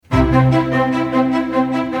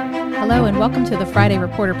Hello and welcome to the Friday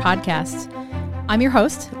Reporter podcast. I'm your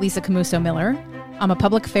host, Lisa Camuso Miller. I'm a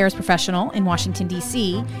public affairs professional in Washington,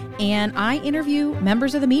 D.C., and I interview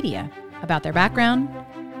members of the media about their background,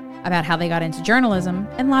 about how they got into journalism,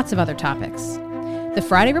 and lots of other topics. The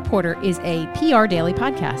Friday Reporter is a PR Daily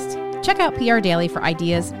podcast. Check out PR Daily for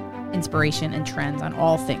ideas, inspiration, and trends on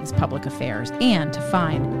all things public affairs, and to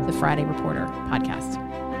find the Friday Reporter podcast.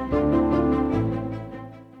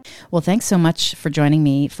 Well, thanks so much for joining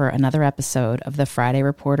me for another episode of the Friday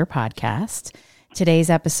Reporter podcast. Today's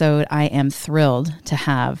episode, I am thrilled to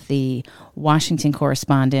have the Washington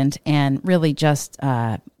correspondent and really just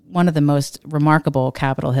one of the most remarkable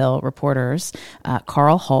Capitol Hill reporters,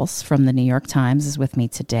 Carl Hulse from the New York Times is with me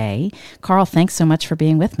today. Carl, thanks so much for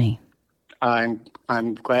being with me.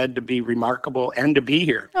 I'm glad to be remarkable and to be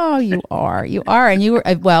here. Oh, you are, and you were.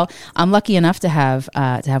 Well, I'm lucky enough to have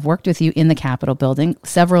worked with you in the Capitol building.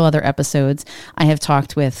 Several other episodes, I have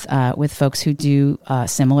talked with folks who do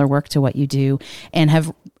similar work to what you do, and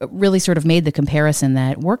have really sort of made the comparison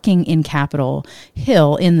that working in Capitol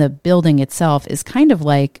Hill in the building itself is kind of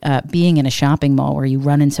like being in a shopping mall where you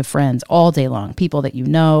run into friends all day long, people that you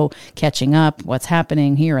know, catching up, what's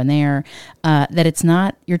happening here and there. That it's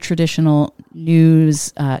not your traditional news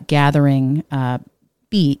gathering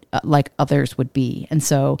beat like others would be. And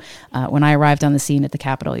so when I arrived on the scene at the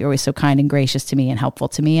Capitol, you're always so kind and gracious to me and helpful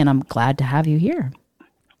to me, and I'm glad to have you here.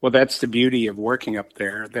 Well, that's the beauty of working up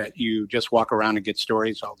there, that you just walk around and get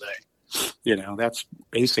stories all day. You know, that's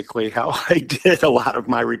basically how I did a lot of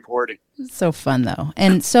my reporting. So fun, though.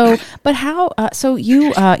 And so, but how? So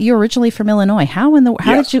you're originally from Illinois. How in the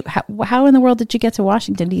world did you get to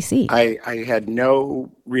Washington, D.C.? I had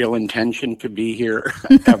no real intention to be here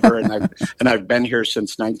ever, and I've been here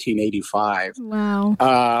since 1985.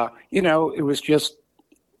 Wow. It was just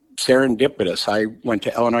serendipitous. I went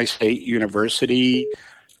to Illinois State University.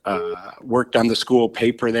 Worked on the school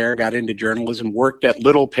paper there, got into journalism, worked at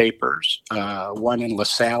little papers, one in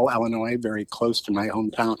LaSalle, Illinois, very close to my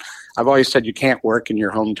hometown. I've always said you can't work in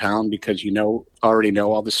your hometown because already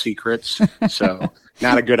know all the secrets, so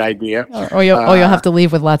not a good idea. Or you'll have to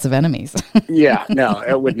leave with lots of enemies. Yeah, no,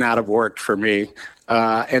 it would not have worked for me.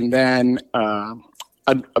 And then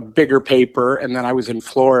a bigger paper, and then I was in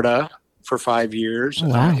Florida for 5 years.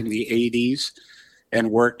 Wow. In the 80s. And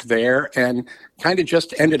worked there, and kind of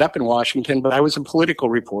just ended up in Washington. But I was a political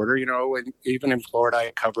reporter, and even in Florida,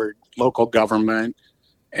 I covered local government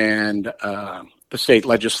and the state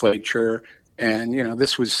legislature. And,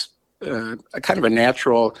 this was a kind of a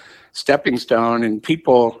natural stepping stone. And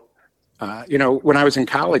people, when I was in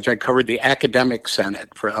college, I covered the academic senate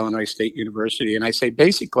for Illinois State University. And I say,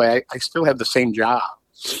 basically, I still have the same job.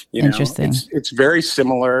 Interesting. It's very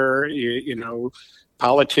similar,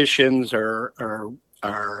 Politicians are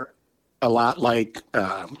a lot like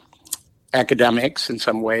academics in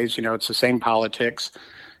some ways. It's the same politics,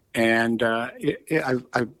 and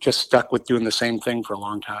I've just stuck with doing the same thing for a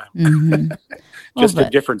long time. Mm-hmm. Just a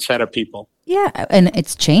different set of people. Yeah, and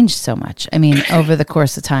it's changed so much. I mean, over the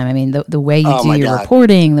course of time. I mean, the way you do your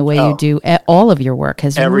reporting, the way you do all of your work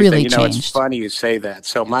has really changed. It's funny you say that.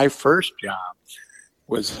 So my first job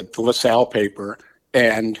was at the LaSalle paper.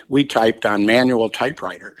 And we typed on manual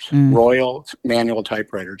typewriters, Royal manual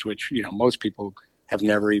typewriters, which, most people have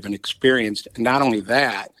never even experienced. And not only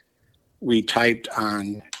that, we typed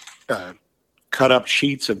on cut up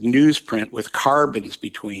sheets of newsprint with carbons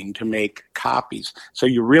between to make copies. So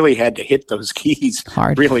you really had to hit those keys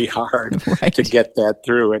really hard right. to get that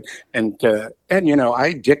through. And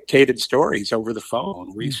I dictated stories over the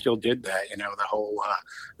phone. We still did that, the whole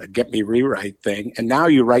get me rewrite thing. And now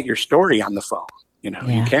you write your story on the phone.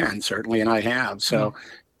 You can certainly, and I have. So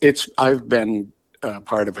I've been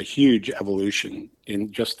part of a huge evolution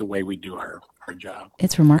in just the way we do our job.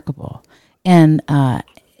 It's remarkable. And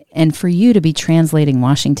for you to be translating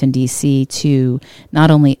Washington, D.C. to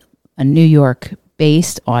not only a New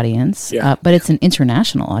York-based audience, but it's an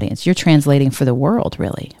international audience. You're translating for the world,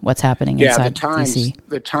 really, what's happening inside D.C.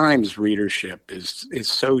 The Times readership is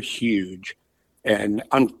so huge. And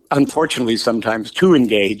unfortunately, sometimes too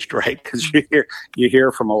engaged, right? Because you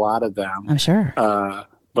hear from a lot of them. I'm sure.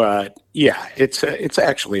 But yeah, it's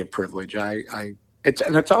actually a privilege.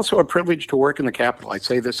 It's also a privilege to work in the Capitol. I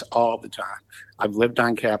say this all the time. I've lived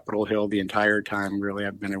on Capitol Hill the entire time. Really,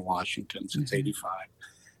 I've been in Washington since '85,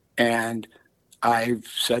 and I've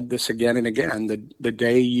said this again and again. The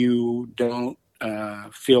day you don't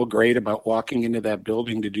feel great about walking into that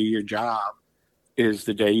building to do your job is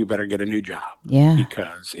the day you better get a new job. Yeah.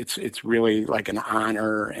 Because it's really like an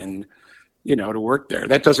honor and, to work there.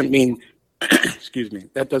 That doesn't mean, excuse me,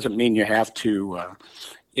 that doesn't mean you have to,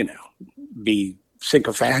 be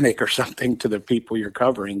sycophantic or something to the people you're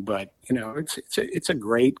covering, but it's a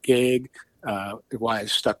great gig. Why I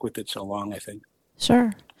stuck with it so long, I think.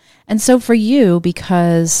 Sure. And so for you,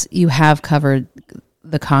 because you have covered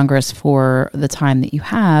the Congress for the time that you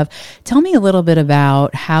have, tell me a little bit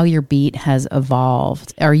about how your beat has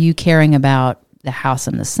evolved. Are you caring about the House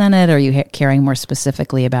and the Senate? Are you caring more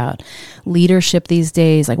specifically about leadership these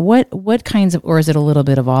days? Like what kinds of, or is it a little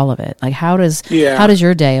bit of all of it? Like how does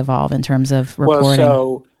your day evolve in terms of reporting? Well,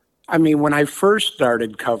 so, I mean, when I first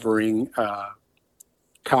started covering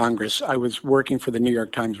Congress, I was working for the New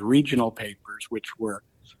York Times regional papers,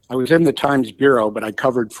 I was in the Times Bureau, but I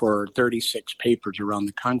covered for 36 papers around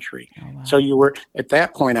the country. Oh, wow. So at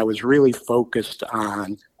that point, I was really focused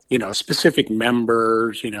on, specific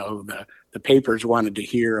members, the papers wanted to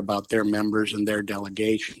hear about their members and their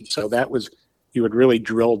delegation. So you would really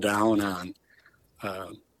drill down on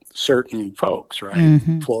certain folks, right?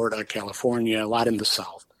 Mm-hmm. Florida, California, a lot in the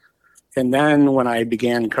South. And then when I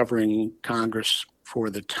began covering Congress for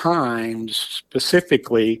the Times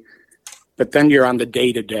specifically, but then you're on the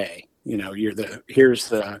day-to-day,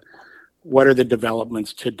 what are the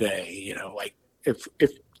developments today? Like if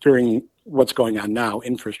during what's going on now,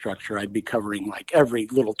 infrastructure, I'd be covering like every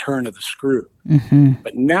little turn of the screw. Mm-hmm.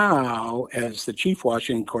 But now, as the chief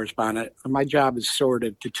Washington correspondent, my job is sort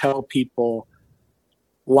of to tell people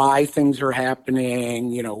why things are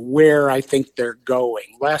happening, where I think they're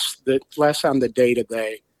going, less on the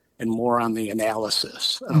day-to-day and more on the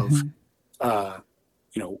analysis of,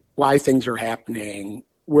 why things are happening,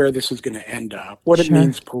 where this is going to end up, what it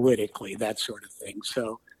means politically, that sort of thing.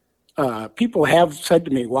 So people have said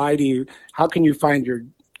to me, how can you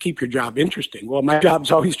keep your job interesting? Well, my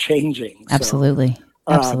job's always changing. Absolutely. So,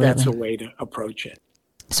 Absolutely. That's a way to approach it.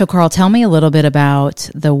 So, Carl, tell me a little bit about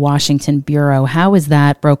the Washington Bureau. How is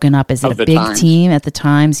that broken up? Is it a big team at the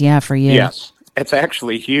Times? Yeah, for you. Yes. It's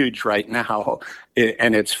actually huge right now.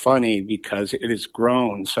 And it's funny because it has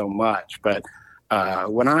grown so much. But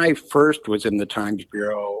when I first was in the Times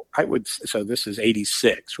Bureau, so this is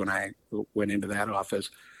 86 when I went into that office.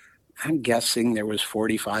 I'm guessing there was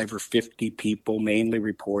 45 or 50 people, mainly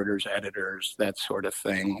reporters, editors, that sort of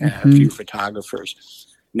thing, a few photographers.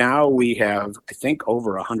 Now we have, I think,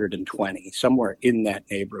 over 120, somewhere in that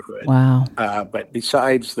neighborhood. Wow. But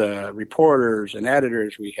besides the reporters and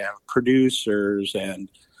editors, we have producers and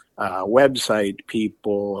website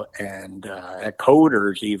people and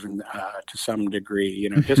coders even to some degree,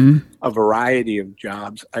 just a variety of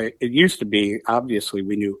jobs. It used to be, obviously,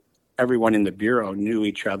 everyone in the Bureau knew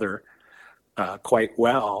each other quite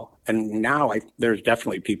well. And now there's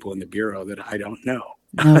definitely people in the Bureau that I don't know.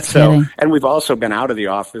 No kidding. And we've also been out of the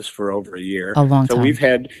office for over a year. A long time. So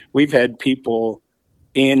we've had people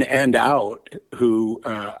in and out who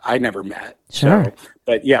I never met. Sure. So,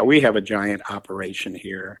 but yeah, we have a giant operation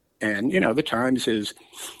here. And, the Times is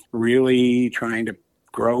really trying to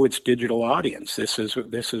grow its digital audience. This is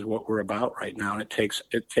what we're about right now. And it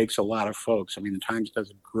takes a lot of folks. I mean, the Times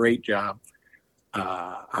does a great job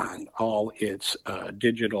on all its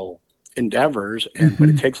digital endeavors, but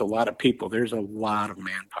it takes a lot of people. There's a lot of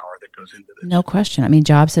manpower that goes into this. No question. I mean,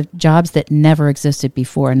 jobs that never existed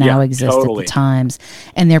before now exist at the Times,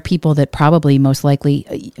 and they're people that probably most likely.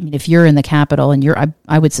 I mean, if you're in the Capitol, and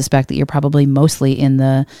I would suspect that you're probably mostly in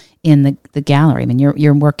the gallery. I mean,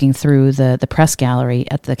 you're working through the press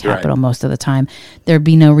gallery at the Capitol most of the time. There'd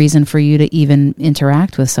be no reason for you to even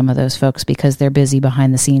interact with some of those folks because they're busy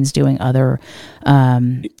behind the scenes doing other,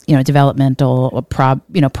 developmental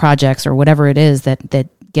projects or whatever it is that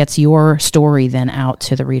gets your story then out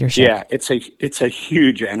to the readership. Yeah, it's a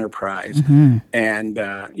huge enterprise, and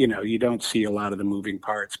you don't see a lot of the moving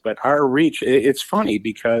parts. But our reach, it's funny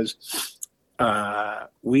because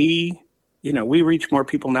we reach more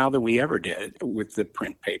people now than we ever did with the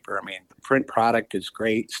print paper. I mean, the print product is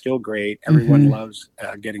great, still great. Everyone loves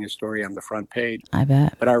getting a story on the front page. I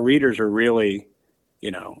bet. But our readers are really,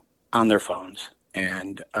 on their phones,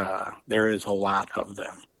 and there is a lot of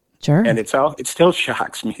them. Sure. And it still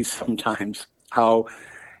shocks me sometimes how,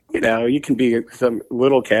 you can be some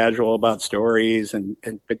little casual about stories,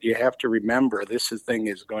 but you have to remember this thing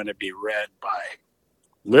is going to be read by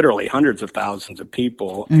literally hundreds of thousands of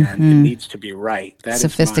people, and it needs to be right. That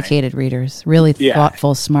sophisticated readers, really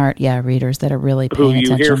thoughtful, smart, readers that are really paying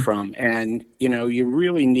attention. Who you hear from, and you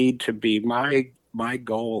really need to be. My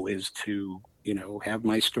goal is to have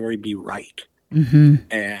my story be right,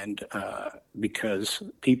 and because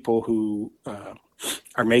people who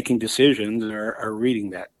are making decisions are reading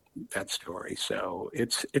that story. So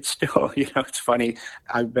it's still it's funny.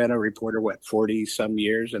 I've been a reporter 40 some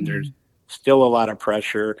years, and there's still a lot of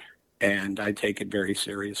pressure and I take it very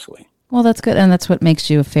seriously. Well, that's good, and that's what makes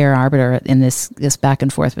you a fair arbiter in this back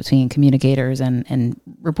and forth between communicators and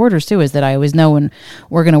reporters too. Is that I always know when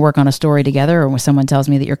we're going to work on a story together, or when someone tells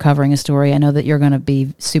me that you're covering a story, I know that you're going to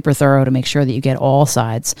be super thorough to make sure that you get all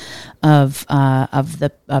sides of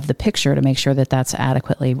the picture to make sure that that's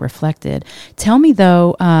adequately reflected. Tell me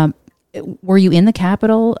though. Were you in the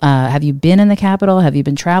Capitol? Have you been in the Capitol? Have you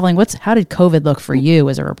been traveling? How did COVID look for you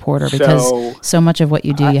as a reporter? Because so much of what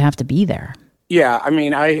you do, you have to be there. Yeah, I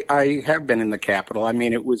mean, I have been in the Capitol. I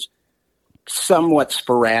mean, it was somewhat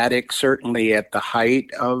sporadic, certainly at the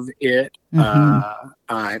height of it.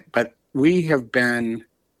 But we have been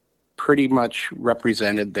pretty much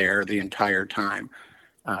represented there the entire time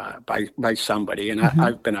by somebody. And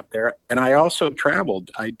I've been up there. And I also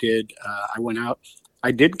traveled. I went out.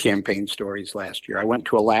 I did campaign stories last year. I went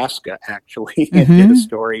to Alaska, actually, and did a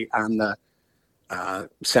story on the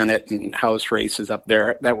Senate and House races up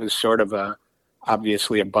there. That was sort of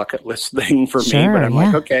obviously a bucket list thing for me, but I'm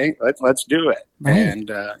like, okay, let's do it. Right. And,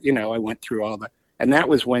 I went through and that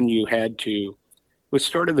was when you had to, it was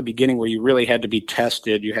sort of the beginning where you really had to be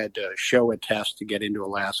tested. You had to show a test to get into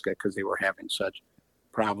Alaska because they were having such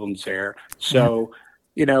problems there. So,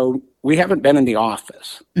 we haven't been in the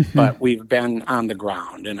office, but we've been on the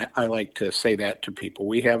ground. And I like to say that to people.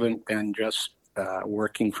 We haven't been just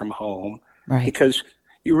working from home, right? Because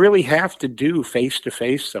you really have to do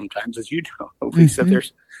face-to-face sometimes, as you know. Lisa,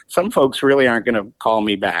 there's some folks really aren't going to call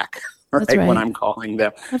me back right when I'm calling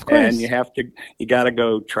them. Of course. And you got to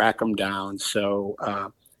go track them down. So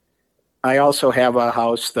I also have a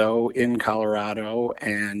house, though, in Colorado,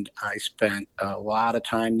 and I spent a lot of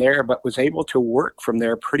time there, but was able to work from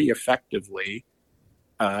there pretty effectively,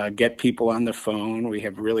 get people on the phone. We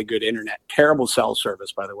have really good internet, terrible cell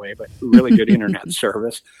service, by the way, but really good internet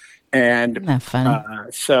service. And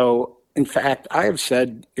so, in fact, I have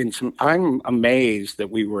said I'm amazed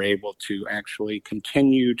that we were able to actually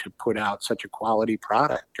continue to put out such a quality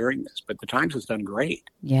product during this, but the Times has done great.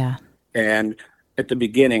 Yeah. And at the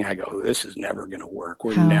beginning, I go, this is never going to work.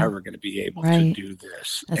 We're never going to be able to do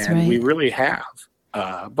this. And we really have.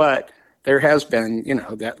 But there has been,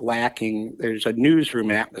 that lacking. There's a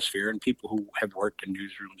newsroom atmosphere, and people who have worked in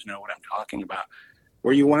newsrooms know what I'm talking about,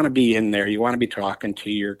 where you want to be in there. You want to be talking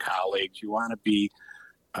to your colleagues. You want to be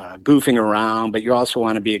goofing around, but you also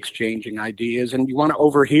want to be exchanging ideas, and you want to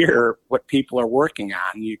overhear what people are working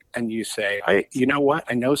on. And you say, you know what?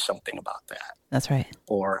 I know something about that. That's right.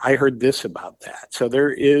 Or I heard this about that. So there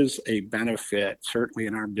is a benefit, certainly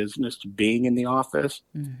in our business, to being in the office.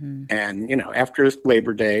 And, after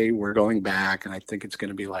Labor Day, we're going back, and I think it's going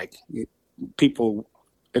to be like people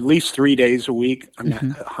at least 3 days a week. I'm not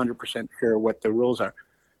 100% sure what the rules are,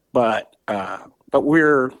 but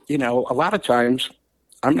we're, a lot of times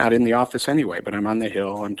I'm not in the office anyway, but I'm on the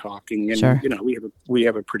Hill, I'm talking, and we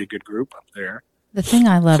have a pretty good group up there. The thing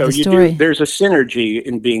I love the story. There's a synergy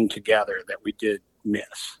in being together that we did miss.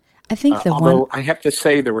 I think although I have to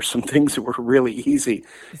say there were some things that were really easy.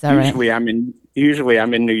 Is that usually right? Usually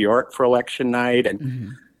I'm in New York for election night,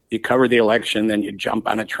 and you cover the election, then you jump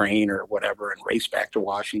on a train or whatever and race back to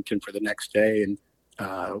Washington for the next day. And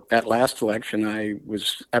that last election, I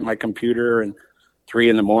was at my computer, and 3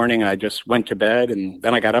 a.m, I just went to bed, and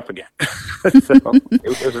then I got up again. So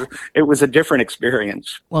it was a different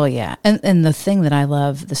experience. Well, yeah. And the thing that I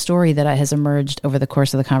love, the story that has emerged over the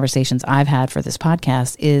course of the conversations I've had for this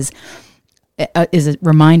podcast is a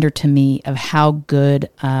reminder to me of how good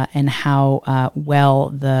and how well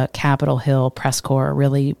the Capitol Hill press corps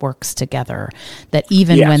really works together. That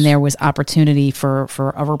even when there was opportunity for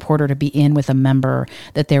a reporter to be in with a member,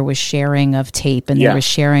 that there was sharing of tape and there was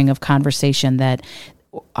sharing of conversation that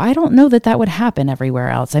I don't know that would happen everywhere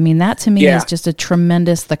else. I mean, that to me is just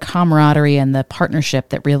the camaraderie and the partnership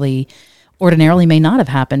that really ordinarily may not have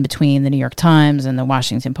happened between the New York Times and the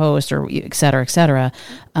Washington Post, or et cetera,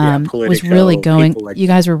 was really going, you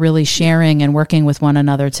guys were really sharing and working with one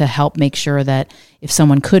another to help make sure that if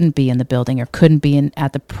someone couldn't be in the building or couldn't be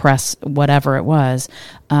at the press, whatever it was,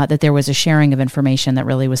 that there was a sharing of information that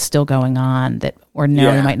really was still going on that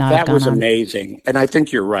ordinarily might not have gone on. That was amazing. And I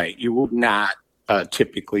think you're right. You will not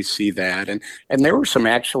typically see that. And there were some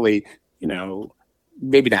actually,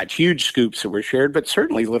 maybe not huge scoops that were shared, but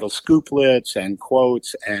certainly little scooplets and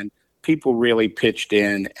quotes, and people really pitched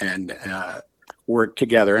in and worked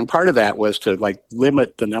together. And part of that was to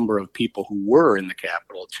limit the number of people who were in the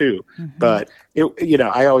Capitol too. But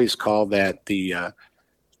I always call that the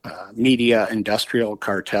media industrial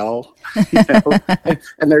cartel,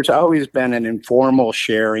 and there's always been an informal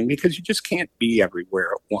sharing because you just can't be everywhere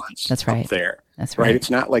at once. That's right. Up there. That's right. right. It's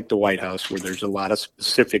not like the White House where there's a lot of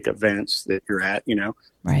specific events that you're at, you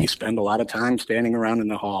Right. spend a lot of time standing around in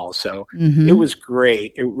the hall. So it Mm-hmm. was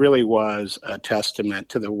great. It really was a testament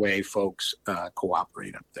to the way folks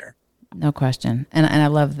cooperate up there. No question. And I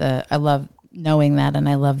love knowing that. And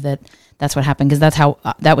I love that that's what happened, because that's how,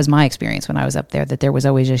 that was my experience when I was up there, that there was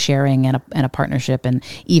always a sharing and a partnership. And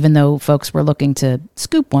even though folks were looking to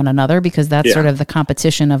scoop one another, because that's sort of the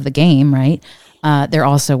competition of the game, right? There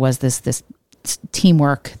also was this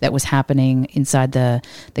teamwork that was happening inside the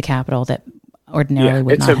Capitol that ordinarily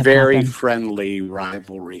would not have happened. It's a very friendly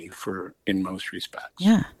rivalry in most respects.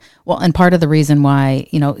 Yeah. Well, and part of the reason why,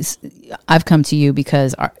 I've come to you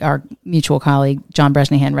because our mutual colleague, John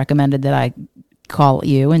Bresnahan, recommended that I call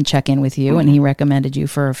you and check in with you, and he recommended you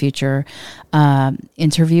for a future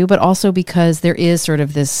interview, but also because there is sort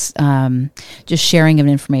of this just sharing of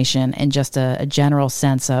information and just a general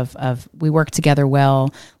sense of we work together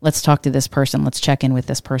well, let's talk to this person, let's check in with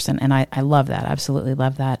this person. And I love that, absolutely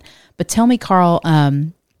love that. But tell me, Carl,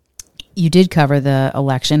 you did cover the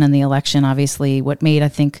election, and the election, obviously, what made, I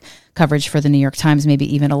think, coverage for the New York Times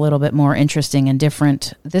maybe even a little bit more interesting and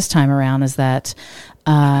different this time around is that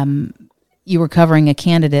you were covering a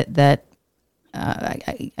candidate that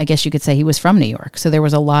I guess you could say he was from New York. So there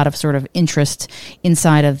was a lot of sort of interest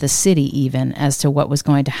inside of the city even as to what was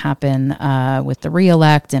going to happen with the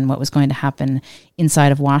reelect and what was going to happen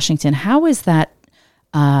inside of Washington. How is that?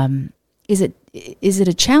 Is it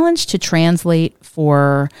a challenge to translate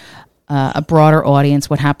for a broader audience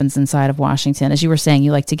what happens inside of Washington? As you were saying,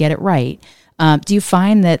 you like to get it right. Do you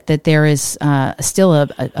find that there is still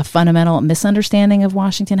a fundamental misunderstanding of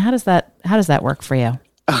Washington? How does that work for you?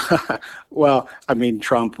 Well, I mean,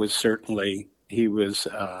 Trump was certainly he was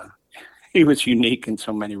unique in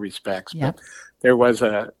so many respects. Yep. But there was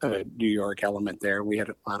a New York element there. We had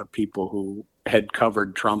a lot of people who had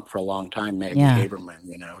covered Trump for a long time. Maggie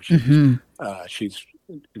Haberman, she's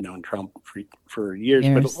known Trump for years,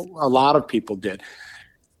 but a lot of people did.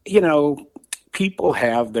 People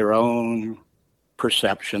have their own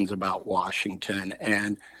perceptions about Washington,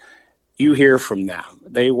 and you hear from them.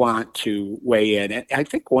 They want to weigh in. And I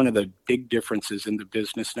think one of the big differences in the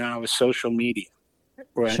business now is social media.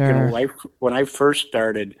 When I first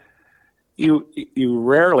started, you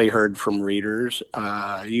rarely heard from readers.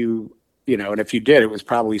 And if you did, it was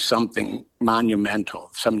probably something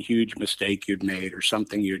monumental, some huge mistake you'd made or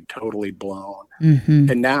something you'd totally blown. Mm-hmm.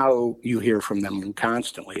 And now you hear from them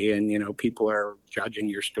constantly. And, people are judging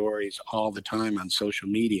your stories all the time on social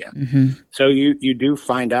media. Mm-hmm. So you do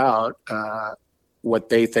find out what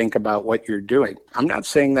they think about what you're doing. I'm not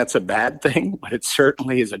saying that's a bad thing, but it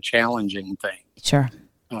certainly is a challenging thing. Sure.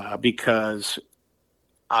 Because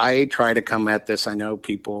I try to come at this. I know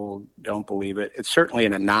people don't believe it. It's certainly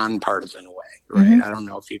in a nonpartisan way, right? Mm-hmm. I don't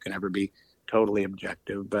know if you can ever be totally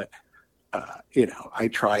objective, but, I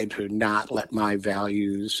try to not let my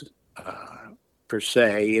values per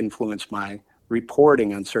se influence my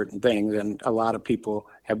reporting on certain things. And a lot of people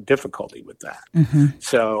have difficulty with that. Mm-hmm.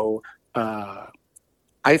 So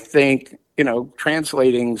I think,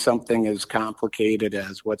 translating something as complicated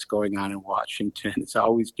as what's going on in Washington, it's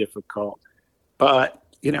always difficult. But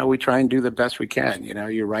we try and do the best we can.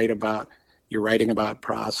 You're writing about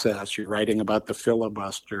process, you're writing about the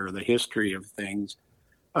filibuster, the history of things.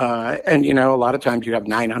 And a lot of times you have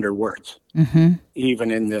 900 words, mm-hmm.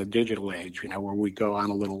 even in the digital age, where we go on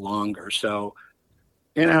a little longer. So,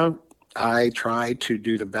 I try to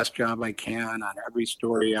do the best job I can on every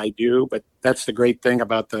story I do, but that's the great thing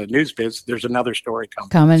about the news biz. There's another story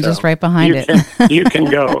coming. So just right behind it. You can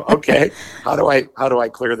go, okay, how do I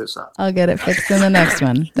clear this up? I'll get it fixed in the next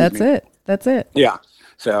one. That's it. Yeah.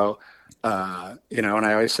 So, and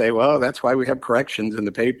I always say, well, that's why we have corrections in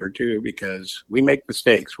the paper too, because we make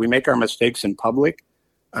mistakes. We make our mistakes in public,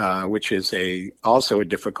 which is also a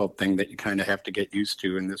difficult thing that you kind of have to get used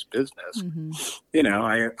to in this business. Mm-hmm.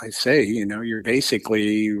 I say, you're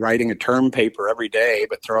basically writing a term paper every day,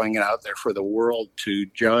 but throwing it out there for the world to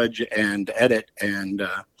judge and edit. And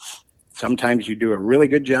sometimes you do a really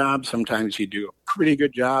good job. Sometimes you do a pretty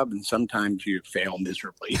good job. And sometimes you fail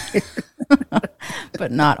miserably.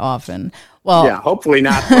 But not often. Well, yeah, hopefully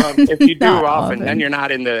not. If you do often, then you're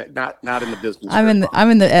not in the business. I'm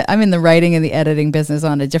in the writing and the editing business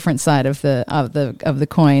on a different side of the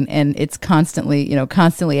coin, and it's constantly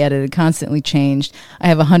edited, constantly changed. I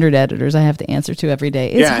have 100 editors I have to answer to every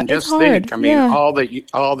day. And just hard. think, all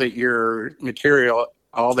that your material,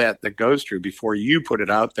 all that goes through before you put it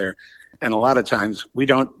out there. And a lot of times we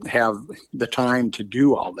don't have the time to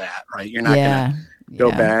do all that, right? You're not going to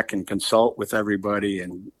go back and consult with everybody.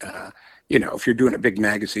 And, if you're doing a big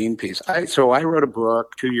magazine piece. So I wrote a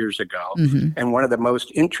book 2 years ago, and one of the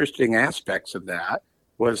most interesting aspects of that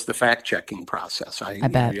was the fact-checking process. I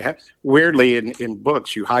bet. Weirdly, in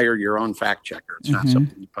books, you hire your own fact checker. It's not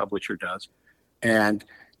something the publisher does. And,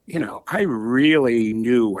 I really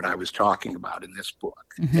knew what I was talking about in this book.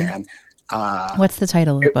 And what's the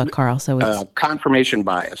title of the book, Carl? So it's Confirmation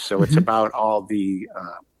Bias. So it's about all the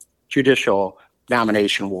judicial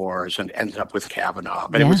nomination wars and ends up with Kavanaugh.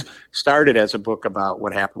 But it was started as a book about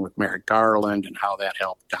what happened with Merrick Garland and how that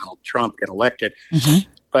helped Donald Trump get elected.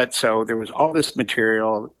 But so there was all this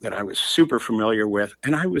material that I was super familiar with,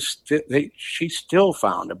 and she still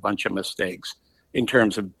found a bunch of mistakes in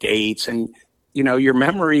terms of dates. And, your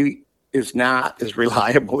memory is not as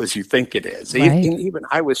reliable as you think it is. Right. And even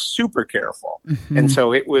I was super careful. And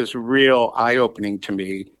so it was real eye-opening to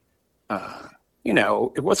me.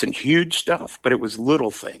 It wasn't huge stuff, but it was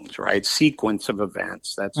little things, right? Sequence of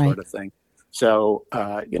events, that sort of thing. So,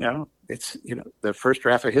 it's, the first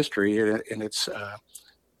draft of history, and it's,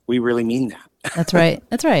 we really mean that. That's right.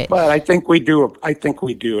 That's right. But I think we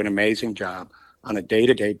do an amazing job on a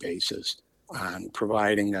day-to-day basis on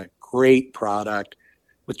providing a great product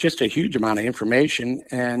with just a huge amount of information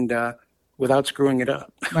and without screwing it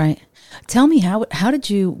up. Right. Tell me, how did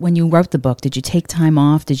you, when you wrote the book, did you take time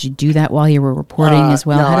off? Did you do that while you were reporting as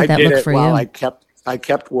well? No, how did that look for you? I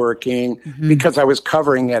kept working because I was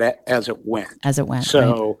covering it as it went.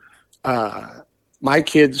 So my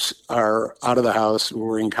kids are out of the house. We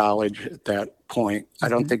were in college at that point. I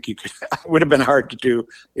don't think you could, it would have been hard to do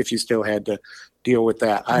if you still had to deal with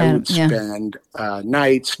that. I would spend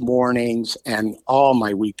nights, mornings, and all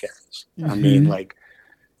my weekends. I mean,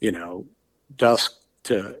 dusk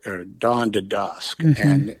to or dawn to dusk.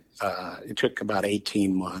 And it took about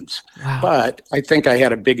 18 months. Wow. But I think I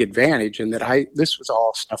had a big advantage in that this was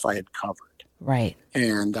all stuff I had covered. Right.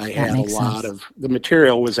 And I had a lot of the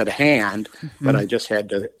material was at hand, but I just had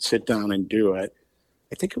to sit down and do it.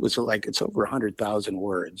 I think it was it's over 100,000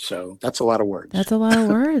 words. So that's a lot of words. That's a lot of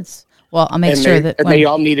words. Well, I'll make sure that they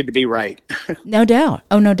all needed to be right. No doubt.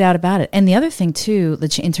 Oh, no doubt about it. And the other thing too,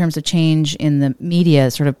 in terms of change in the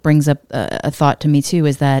media, sort of brings up a thought to me too,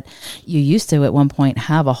 is that you used to at one point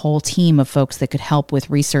have a whole team of folks that could help with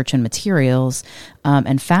research and materials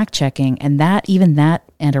and fact checking, and that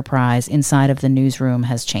enterprise inside of the newsroom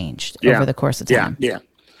has changed over the course of time. Yeah.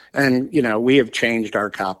 And, we have changed our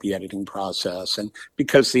copy editing process, and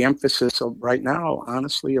because the emphasis right now,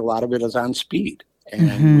 honestly, a lot of it is on speed.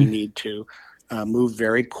 And we need to move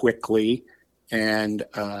very quickly. And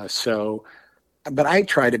but I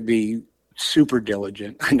try to be super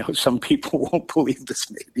diligent. I know some people won't believe this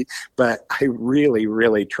maybe, but I really,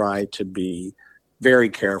 really try to be very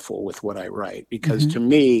careful with what I write, because to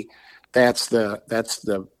me, that's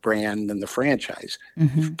the brand and the franchise.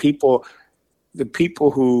 The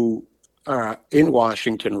people who are in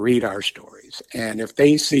Washington read our stories. And if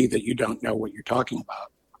they see that you don't know what you're talking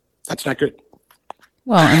about, that's not good.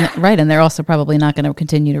 Well, and they're also probably not going to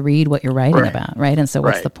continue to read what you're writing about, right? And so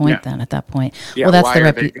what's the point then at that point? Yeah, well, that's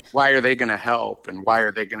why are they going to help, and why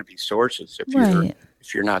are they going to be sources if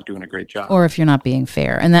you're not doing a great job, or if you're not being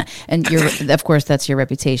fair? And you're, of course, that's your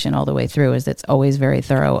reputation all the way through, is it's always very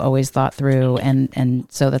thorough, always thought through, and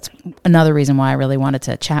so that's another reason why I really wanted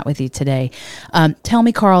to chat with you today. Tell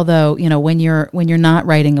me, Carl, though, when you're not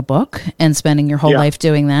writing a book and spending your whole life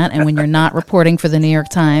doing that, and when you're not reporting for the New York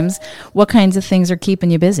Times, what kinds of things are keeping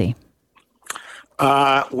you busy?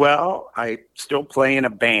 Well, I still play in a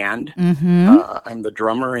band. I'm the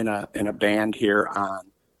drummer in a band here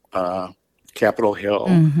on Capitol Hill.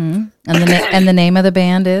 And the name of the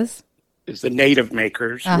band is the Native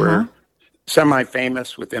Makers. We're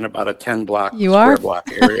semi-famous within about a 10-block square block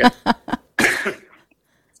area.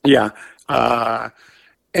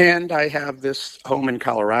 And I have this home in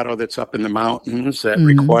Colorado that's up in the mountains that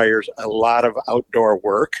requires a lot of outdoor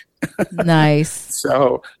work. Nice.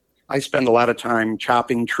 So I spend a lot of time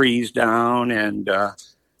chopping trees down and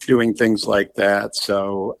doing things like that.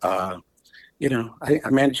 So, I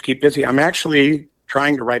manage to keep busy. I'm actually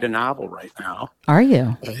trying to write a novel right now. Are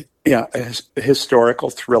you? A historical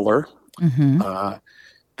thriller.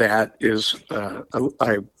 That is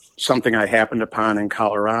something I happened upon in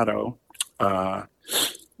Colorado,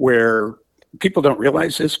 where people don't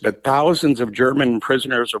realize this, but thousands of German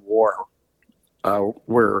prisoners of war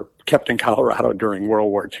were kept in Colorado during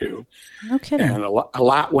World War II. No kidding. And a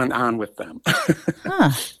lot went on with them.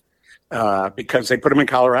 Because they put them in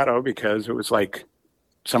Colorado because it was like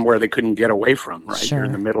somewhere they couldn't get away from, right? Sure. You're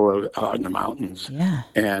in the middle of in the mountains. Yeah.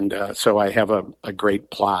 And so I have a great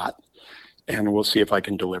plot, and we'll see if I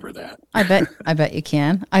can deliver that. I bet you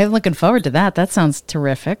can. I'm looking forward to that. That sounds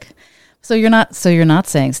terrific. So you're not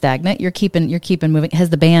saying stagnant. You're keeping moving. Has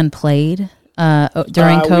the band played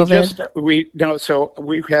during COVID? So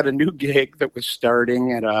we had a new gig that was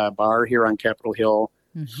starting at a bar here on Capitol Hill.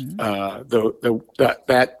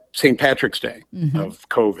 That St. Patrick's Day of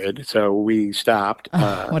COVID. So we stopped.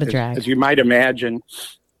 What a drag. As you might imagine,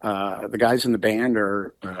 the guys in the band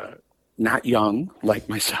are not young like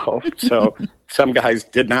myself. So some guys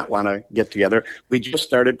did not want to get together. We just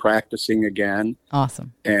started practicing again.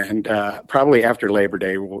 Awesome. And probably after Labor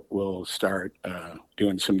Day, we'll start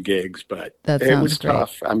doing some gigs. But it was great.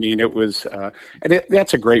 tough. I mean, it was, and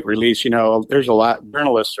that's a great release. There's a lot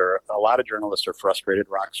of journalists are frustrated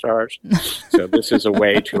rock stars. So this is a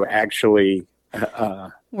way to actually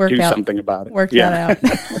something about it. Work that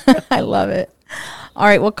out. I love it. All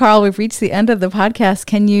right. Well, Carl, we've reached the end of the podcast.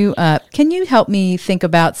 Can you help me think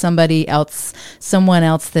about someone else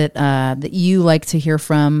that you like to hear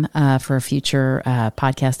from for a future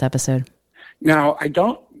podcast episode? Now,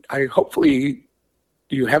 hopefully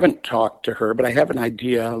you haven't talked to her, but I have an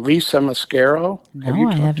idea. Lisa Mascaro. No,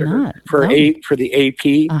 I have not. For the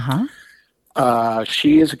AP. Uh-huh.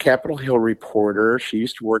 She is a Capitol Hill reporter. She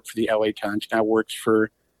used to work for the LA Times, now works for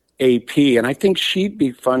AP. And I think she'd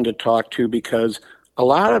be fun to talk to because a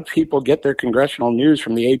lot of people get their congressional news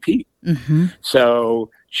from the AP. Mm-hmm. So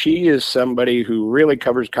she is somebody who really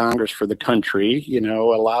covers Congress for the country,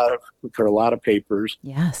 for a lot of papers.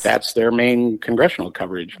 Yes. That's their main congressional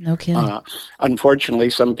coverage. No kidding. Unfortunately,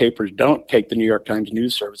 some papers don't take the New York Times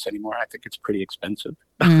news service anymore. I think it's pretty expensive.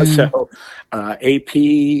 So AP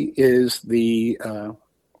is the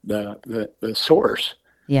source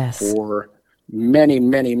for many,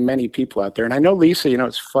 many, many people out there. And I know Lisa,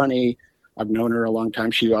 it's funny. I've known her a long time.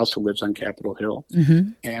 She also lives on Capitol Hill.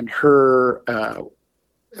 Mm-hmm. And her,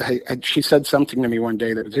 she said something to me one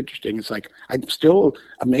day that was interesting. It's like, I'm still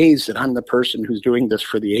amazed that I'm the person who's doing this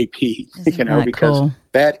for the AP, because cool?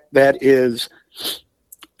 that is,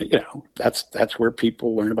 that's where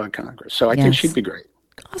people learn about Congress. So I think she'd be great.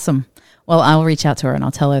 Awesome. Well, I'll reach out to her and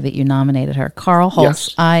I'll tell her that you nominated her. Carl Hulse,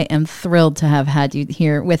 yes. I am thrilled to have had you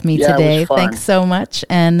here with me today. It was fun. Thanks so much.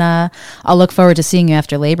 And I'll look forward to seeing you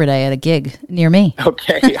after Labor Day at a gig near me.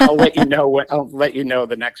 Okay. I'll let you know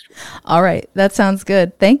the next one. All right. That sounds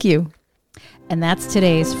good. Thank you. And that's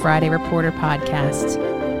today's Friday Reporter podcast,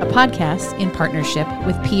 a podcast in partnership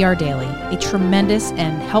with PR Daily, a tremendous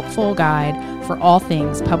and helpful guide for all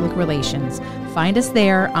things public relations. Find us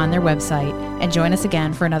there on their website and join us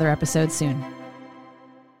again for another episode soon.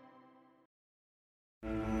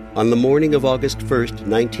 On the morning of August 1st,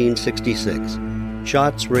 1966,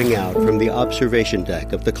 shots ring out from the observation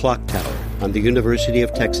deck of the clock tower on the University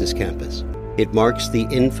of Texas campus. It marks the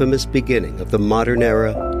infamous beginning of the modern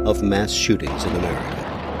era of mass shootings in America.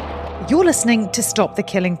 You're listening to Stop the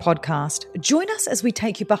Killing podcast. Join us as we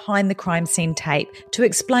take you behind the crime scene tape to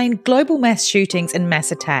explain global mass shootings and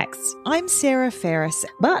mass attacks. I'm Sarah Ferris,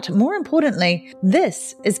 but more importantly,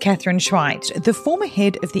 this is Catherine Schweit, the former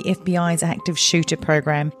head of the FBI's active shooter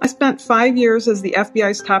program. I spent 5 years as the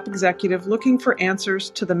FBI's top executive looking for answers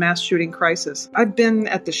to the mass shooting crisis. I've been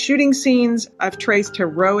at the shooting scenes, I've traced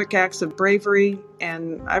heroic acts of bravery,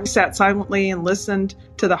 and I've sat silently and listened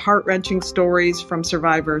to the heart-wrenching stories from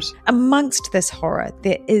survivors. Amongst this horror,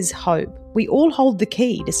 there is hope. We all hold the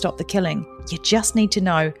key to stop the killing. You just need to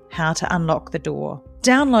know how to unlock the door.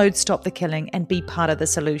 Download Stop the Killing and be part of the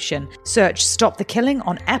solution. Search Stop the Killing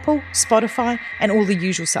on Apple, Spotify, and all the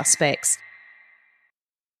usual suspects.